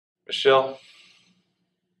Michelle,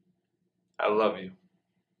 I love you.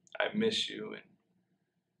 I miss you. And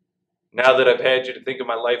now that I've had you, to think of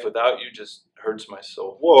my life without you just hurts my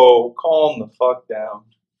soul. Whoa, calm the fuck down.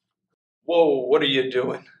 Whoa, what are you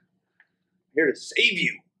doing? I'm here to save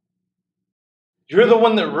you. You're the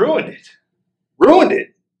one that ruined it. Ruined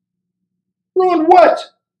it? Ruined what?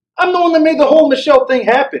 I'm the one that made the whole Michelle thing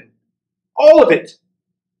happen. All of it.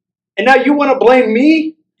 And now you want to blame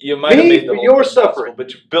me? You might have made the for whole your thing possible, suffering.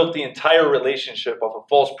 but you built the entire relationship off of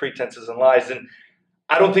false pretenses and lies, and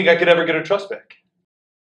I don't think I could ever get her trust back.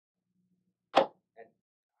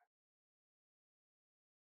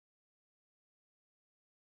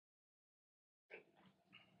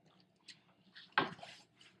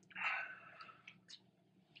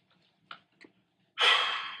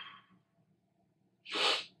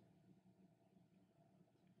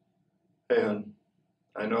 Hey, hon,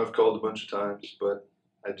 I know I've called a bunch of times, but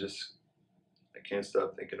I can't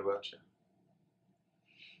stop thinking about you.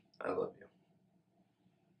 I love you.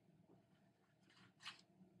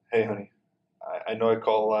 Hey, honey, I know I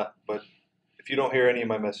call a lot, but if you don't hear any of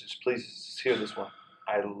my messages, please just hear this one.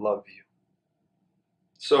 I love you.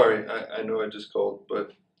 Sorry, I know I just called,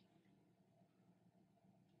 but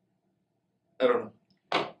I don't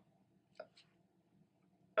know.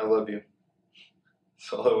 I love you.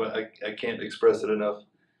 So I can't express it enough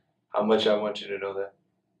how much I want you to know that.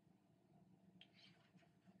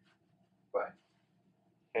 Bye.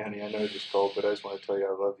 Hey, honey, I know I just called, but I just want to tell you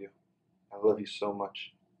I love you. I love you so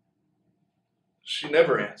much. She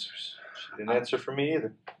never answers. She didn't answer for me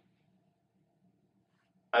either.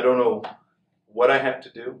 I don't know what I have to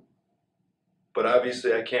do, but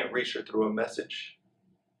obviously I can't reach her through a message,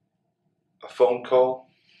 a phone call,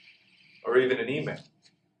 or even an email.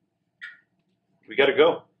 We gotta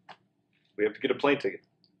go. We have to get a plane ticket.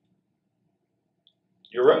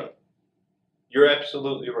 You're right. You're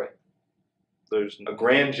absolutely right. There's a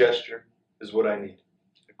grand gesture is what I need.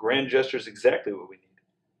 A grand gesture is exactly what we need.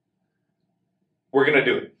 We're gonna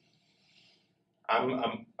do it.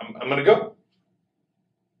 I'm gonna go.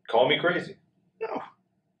 Call me crazy. No,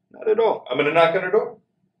 not at all. I'm gonna knock on her door.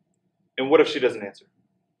 And what if she doesn't answer?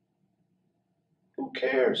 Who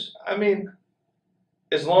cares? I mean,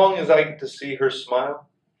 as long as I get to see her smile,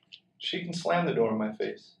 she can slam the door in my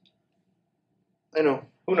face. I know.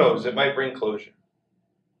 Who knows? It might bring closure.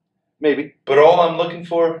 Maybe. But all I'm looking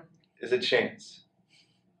for is a chance.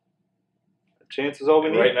 A chance is all we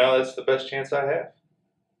need. Right now, that's the best chance I have.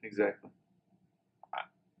 Exactly.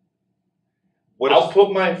 I'll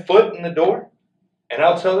put my foot in the door, and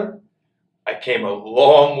I'll tell her I came a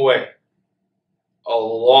long way. A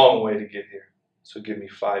long way to get here. So give me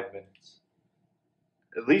 5 minutes.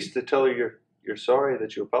 At least to tell her you're sorry,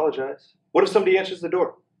 that you apologize. What if somebody answers the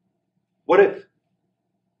door? What if?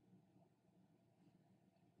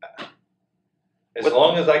 As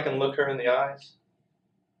long as I can look her in the eyes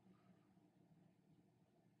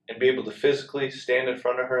and be able to physically stand in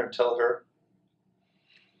front of her and tell her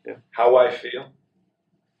how I feel,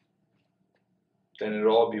 then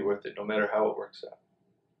it'll all be worth it, no matter how it works out.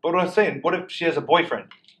 But what I'm saying, what if she has a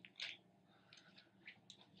boyfriend?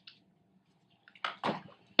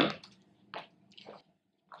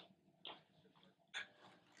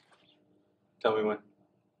 Tell me when.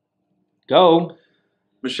 Go.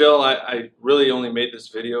 Michelle, I really only made this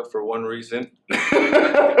video for one reason.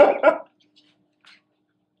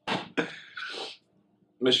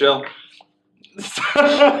 Michelle.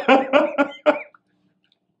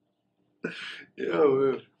 Yo,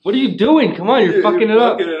 man. What are you doing? Come on, you're fucking it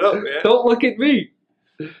up. Fucking it up, man. Don't look at me.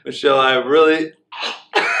 Michelle, I really...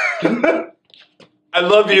 I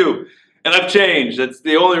love you, and I've changed. That's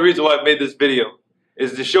the only reason why I've made this video,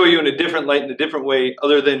 is to show you in a different light, in a different way,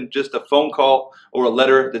 other than just a phone call or a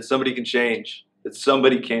letter that somebody can change. That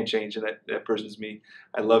somebody can change, and that person's me.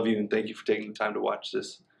 I love you, and thank you for taking the time to watch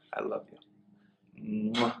this. I love you.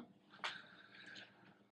 Mwah.